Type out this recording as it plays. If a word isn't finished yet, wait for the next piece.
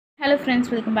Hello friends,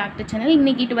 welcome back to channel.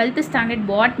 இன்னைக்கு 12th standard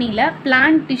botanyல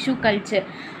plant tissue culture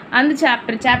அந்த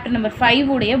chapter number 5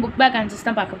 உடைய book back answers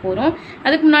தான் பார்க்க போறோம்.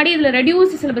 அதுக்கு முன்னாடி இதுல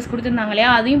reduced syllabus கொடுத்திருந்தாங்க இல்லையா,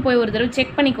 அதையும் போய் ஒரு தடவை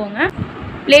செக் பண்ணிக்கோங்க.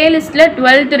 playlistல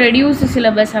 12th reduced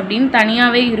syllabus அப்படினு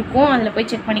தனியாவே இருக்கும், அதுல போய்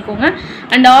செக் பண்ணிக்கோங்க.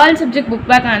 and all subject book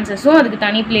back answersம் அதுக்கு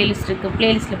தனி playlist இருக்கு,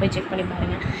 playlistல போய் செக் பண்ணி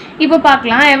பாருங்க. இப்போ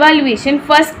பார்க்கலாம் evaluation.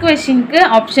 first questionக்கு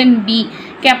option B,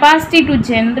 capacity to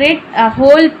generate a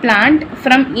whole plant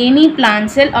from any plant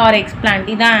cell or explant.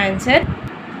 This is the answer.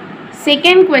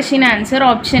 Second question answer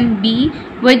option B,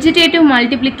 vegetative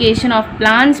multiplication of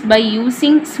plants by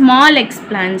using small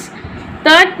explants.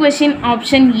 Third question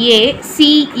option A,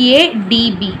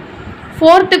 CADB.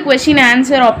 Fourth question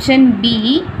answer option B,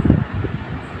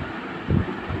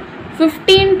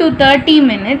 15 to 30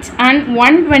 minutes and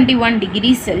 121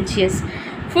 degrees Celsius.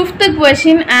 Fifth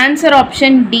question answer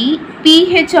option D,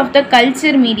 pH of the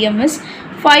culture medium is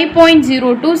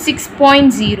 5.0 to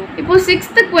 6.0. இப்போ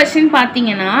 6th question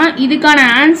பார்த்தீங்கன்னா இதுக்கான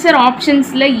answer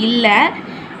ஆப்ஷன்ஸ்ல இல்ல,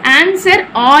 answer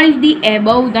all the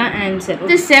above தான் answer.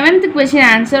 The 7th question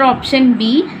answer option B,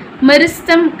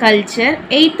 meristem culture.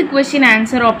 8th question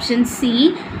answer option C,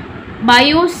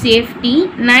 biosafety.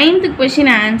 9th question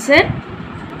answer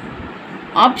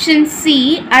option C,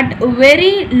 at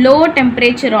very low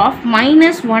temperature of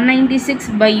 -196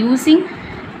 by using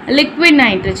liquid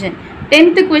nitrogen.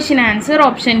 10th question answer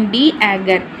option D,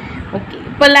 agar. Okay,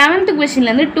 இப்போ 11th question ல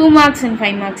இருந்து 2 marks and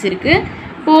 5 marks இருக்கு.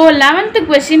 இப்போ 11th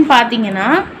question பாத்தீங்கன்னா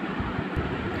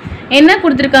என்ன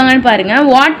கொடுத்திருக்காங்கன்னு பாருங்க.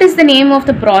 what is the name of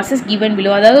the process given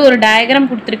below? அதாவது ஒரு டயகிராம்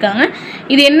கொடுத்திருக்காங்க,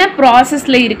 இது என்ன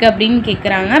ப்ராசஸ்ல இருக்கு அப்படின்னு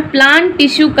கேக்குறாங்க. plant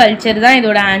tissue culture தான்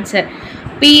இதோட answer.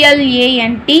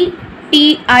 PLANT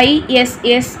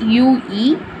TISSUE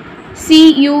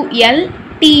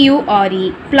CULTURE,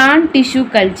 plant tissue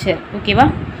culture. ஓகேவா?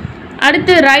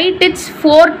 அடுத்து write its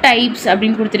 4 types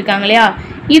அப்படின்னு கொடுத்திருக்காங்க இல்லையா,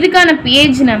 இதுக்கான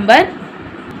பேஜ் நம்பர்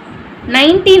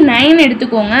 99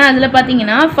 எடுத்துக்கோங்க. அதுல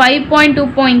பாத்தீங்கன்னா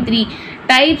 5.2.3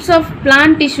 types of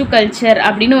plant tissue culture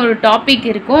அப்படின்னு ஒரு டாபிக்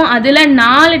இருக்கும். அதுல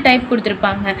 4 டைப்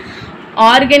கொடுத்திருப்பாங்க.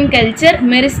 organ culture,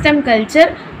 meristem culture,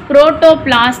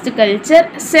 protoplasm culture,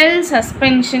 cell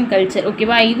suspension culture.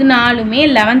 ஓகேவா? இது நாலுமே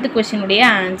 11th question உடைய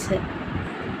ஆன்சர்.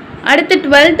 அடுத்து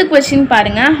 12th question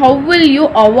பாருங்க. how will you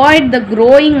avoid the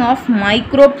growing of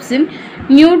microbes in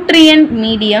nutrient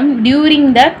medium during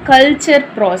the culture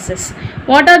process?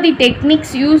 what are the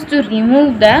techniques used to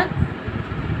remove the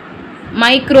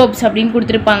microbes அப்படின்னு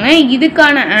கொடுத்திருப்பாங்க.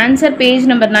 இதுக்கான answer page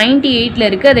number 98ல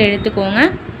இருக்கு, அதை எடுத்துக்கோங்க.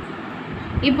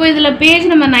 இப்போ இதுல பேஜ்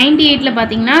நம்பர் 98ல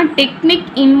பாத்தீங்கன்னா டெக்னிக்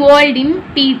இன்வால்வ்ட் இன்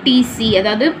PTC,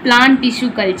 அதாவது பிளான்ட் டிஷ்யூ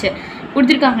கல்ச்சர்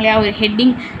கொடுத்துருக்காங்க இல்லையா, ஒரு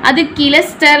ஹெட்டிங். அது கீழே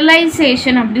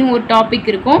ஸ்டெர்லைசேஷன் அப்படின்னு ஒரு டாபிக்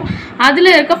இருக்கும். அதில்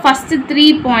இருக்க ஃபஸ்ட்டு 3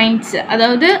 பாயிண்ட்ஸ்,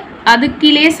 அதாவது அது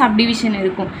கீழே சப்டிவிஷன்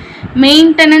இருக்கும்.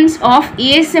 Maintenance of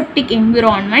aseptic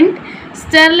environment,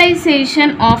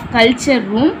 sterilisation of culture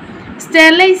room,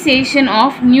 sterilisation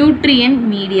of nutrient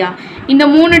media. இந்த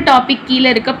 3 டாபிக் கீழே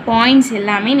இருக்க பாயிண்ட்ஸ்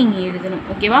எல்லாமே நீங்கள் எழுதணும்.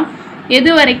 ஓகேவா? எது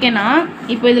வரைக்கும்னா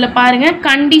இப்போ இதில் பாருங்கள்,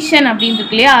 கண்டிஷன் அப்படின்னு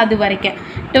இருக்கு இல்லையா, அது வரைக்கும்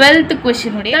 12th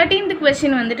question உடைய. 13th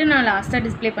question வந்துட்டு நான் லாஸ்ட்டாக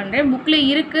டிஸ்பிளே பண்ணுறேன். புக்கில்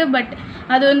இருக்குது, பட்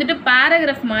அது வந்துட்டு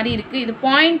பேராகிராஃப் மாதிரி இருக்குது. இது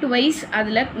பாயிண்ட் வைஸ்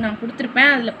அதில் நான்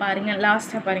கொடுத்துருப்பேன், அதில் பாருங்கள்,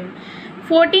 லாஸ்ட்டாக பாருங்கள்.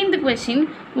 14th question,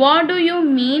 what do you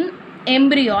mean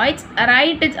embryos,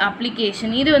 write its application.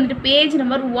 இது வந்துட்டு பேஜ்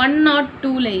நம்பர்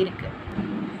 102ல இருக்குது.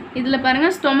 இதில்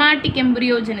பாருங்கள், ஸ்டொமேட்டிக்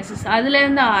எம்பரியோஜெனசிஸ்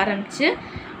அதுலேருந்து ஆரம்பித்து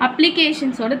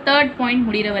அப்ளிகேஷன்ஸோட 3rd பாயிண்ட்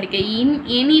முடிகிற வரைக்கும் இன்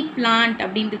எனி பிளான்ட்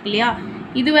அப்படின்னு இருக்கு இல்லையா,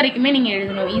 இது வரைக்குமே நீங்கள்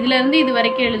எழுதணும். இதுலேருந்து இது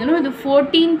வரைக்கும் எழுதணும். இது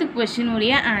 14th question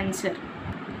உடைய ஆன்சர்.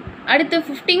 அடுத்து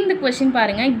 15th question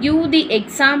பாருங்கள். give the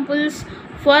examples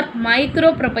for micro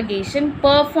propagation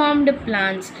performed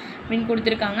plants அப்படின்னு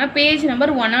கொடுத்துருக்காங்க. பேஜ்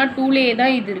நம்பர் 102லே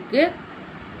தான் இது இருக்குது.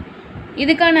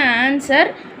 இதுக்கான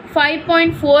answer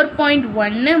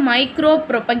 5.4.1 micro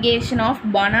propagation of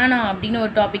banana அப்படின்னு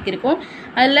ஒரு டாபிக் இருக்கும்.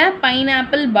 அதில்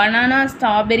pineapple, banana,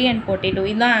 strawberry and potato,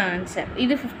 இதுதான் ஆன்சர்.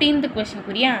 இது 15th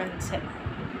questionக்குரிய ஆன்சர்.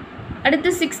 அடுத்து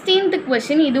 16th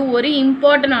question, இது ஒரு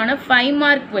இம்பார்ட்டண்டான 5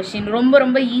 mark question, ரொம்ப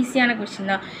ரொம்ப ஈஸியான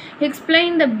கொஸ்டின் தான்.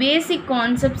 Explain the basic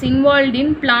concepts involved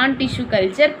in plant tissue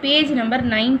culture. Page number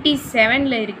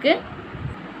 97ல இருக்குது.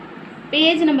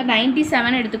 பேஜ் நம்பர்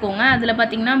 97 எடுத்துக்கோங்க. அதில்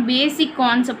பார்த்தீங்கன்னா basic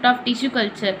concept of tissue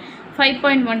culture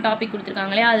 5.1 topic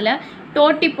கொடுத்துருக்காங்களே, அதில்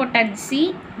டோட்டிபொட்டன்சி,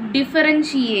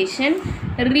 டிஃபரன்ஷியேஷன்,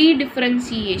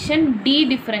 ரீடிஃபரன்ஷியேஷன்,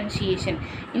 டீடிஃபரன்ஷியேஷன்,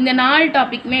 இந்த 4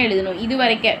 டாபிக்குமே எழுதணும். இது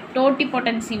வரைக்கும்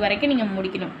டோட்டிபொட்டன்சி வரைக்கும் நீங்கள்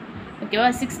முடிக்கணும். ஓகேவா?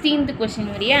 16th question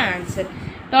உடைய ஆன்சர்.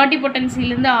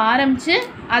 டோட்டிபொட்டன்சிலேருந்து ஆரம்பித்து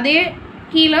அதே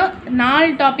கீழே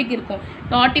 4 டாபிக் இருக்கும்.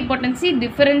 டோட்டிபொட்டன்சி,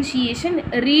 டிஃபரன்ஷியேஷன்,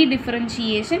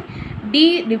 ரீடிஃபரன்ஷியேஷன்,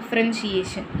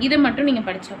 டீடிஃபரன்ஷியேஷன், இதை மட்டும் நீங்கள்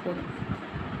படித்தா போதும்.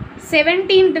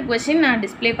 17th கொஸ்டின் நான்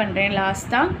டிஸ்பிளே பண்ணுறேன்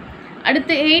லாஸ்ட்டாக.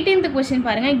 அடுத்து 18th கொஸ்டின்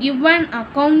பாருங்கள். Give an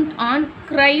account on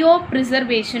cryo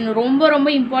preservation. ரொம்ப ரொம்ப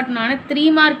இம்பார்ட்டண்டான 3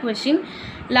 mark question.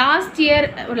 Last year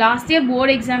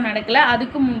board exam நடக்கலை,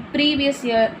 அதுக்கு ப்ரீவியஸ்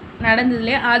இயர்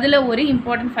நடந்ததுலே அதில் ஒரு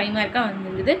இம்பார்ட்டன்ட் 5 மார்க்காக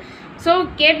வந்துருக்குது. ஸோ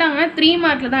கேட்டாங்கன்னா 3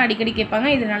 மார்க்கில் தான் அடிக்கடி கேட்பாங்க.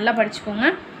 இது நல்லா படிச்சுக்கோங்க.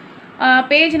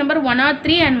 பேஜ் நம்பர்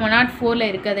 103 and 104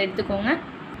 இருக்குது, அதை எடுத்துக்கோங்க.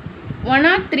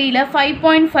 103ல்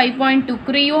 5.5.2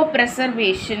 க்ரியோ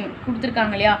ப்ரெசர்வேஷன்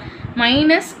கொடுத்துருக்காங்க இல்லையா,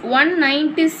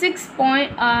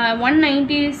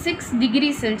 -196 டிகிரி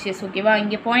செல்சியஸ். ஓகேவா,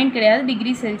 இங்கே பாயிண்ட் கிடையாது,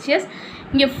 டிகிரி செல்சியஸ்.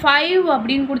 இங்கே 5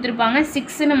 அப்படின்னு கொடுத்துருப்பாங்க,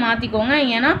 6ன்னு மாற்றிக்கோங்க,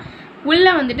 ஏன்னா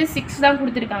உள்ளே வந்துட்டு 6 தான்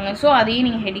கொடுத்துருக்காங்க. ஸோ அதையும்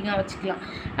நீங்கள் ஹெட்டிங்காக வச்சுக்கலாம்.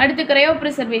 அடுத்து க்ரையோ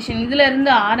ப்ரிசர்வேஷன்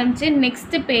இதிலேருந்து ஆரம்பித்து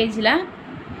நெக்ஸ்ட் பேஜில்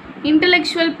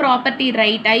இன்டலெக்சுவல் ப்ராப்பர்ட்டி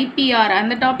ரைட் ஐபிஆர்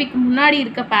அந்த டாபிக் முன்னாடி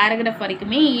இருக்க பேராகிராஃப்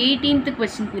வரைக்குமே 18th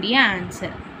கொஸ்டினுக்குரிய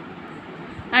ஆன்சர்.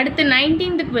 அடுத்து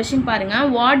 19th கொஸ்டின் பாருங்கள்.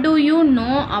 What two you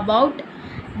know about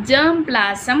germ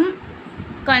blossom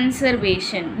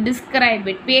conservation, describe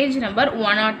it. Page number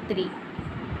 103.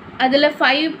 அதில்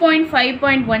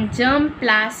 5.5.1 ஜெர்ம்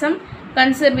பிளாசம்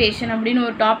கன்சர்வேஷன் அப்படின்னு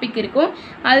ஒரு டாபிக் இருக்கும்.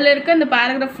 அதில் இருக்க இந்த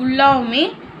paragraph ஃபுல்லாகவுமே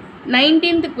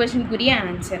 19th கொஸ்டினுக்குரிய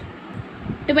answer.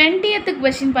 20th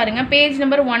question பாருங்கள். பேஜ்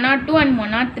நம்பர் 102 and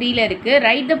 103ல் இருக்குது.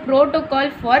 Right the protocol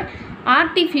for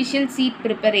artificial seat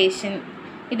preparation.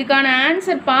 இதுக்கான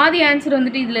ஆன்சர் பாதி ஆன்சர்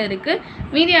வந்துட்டு இதில் இருக்குது,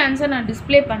 மீதி ஆன்சர் நான்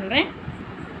டிஸ்பிளே பண்ணுறேன்.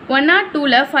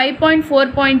 102ல்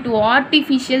 5.4.2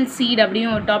 ஆர்டிஃபிஷியல் சீட்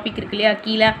அப்படின்னு ஒரு டாபிக் இருக்கு இல்லையா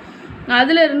கீழே,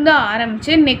 அதிலிருந்து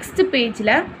ஆரம்பித்து நெக்ஸ்ட்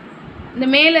பேஜில் இந்த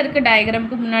மேலே இருக்க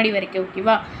டயக்ராமுக்கு முன்னாடி வரைக்கும்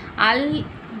ஓகேவா,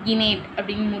 ஆல்கினேட்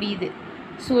அப்படின்னு முடியுது,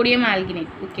 சோடியம்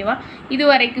ஆல்கினேட். ஓகேவா, இது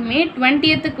வரைக்குமே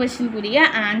 20th கொஸ்டினுக்குரிய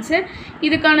ஆன்சர்.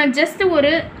 இதுக்கான ஜஸ்ட்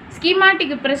ஒரு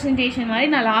ஸ்கீமாட்டிக் ப்ரெசன்டேஷன் மாதிரி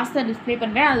நான் லாஸ்ட்டாக டிஸ்பிளே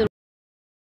பண்ணுறேன். அது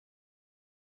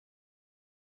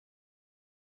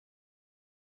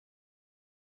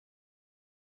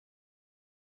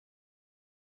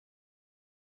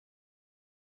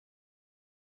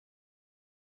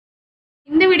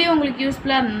இந்த வீடியோ உங்களுக்கு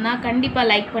யூஸ்ஃபுல்லாக இருந்ததுன்னா கண்டிப்பாக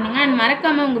லைக் பண்ணுங்கள் அண்ட்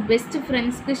மறக்காமல் உங்கள் பெஸ்ட்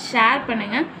ஃப்ரெண்ட்ஸ்க்கு ஷேர்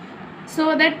பண்ணுங்கள். So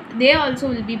that they also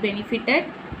will be benefited.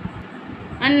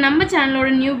 And நம்ம சேனலோட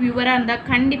நியூ வியூவராக இருந்தால்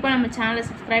கண்டிப்பாக நம்ம சேனலை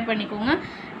சப்ஸ்கிரைப் பண்ணிக்கோங்க.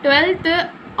 12th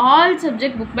all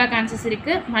subject book back answers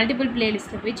இருக்குது, மல்டிபிள்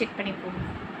பிளேலிஸ்ட்டில் போய் செக் பண்ணிக்கோங்க.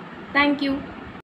 தேங்க்யூ.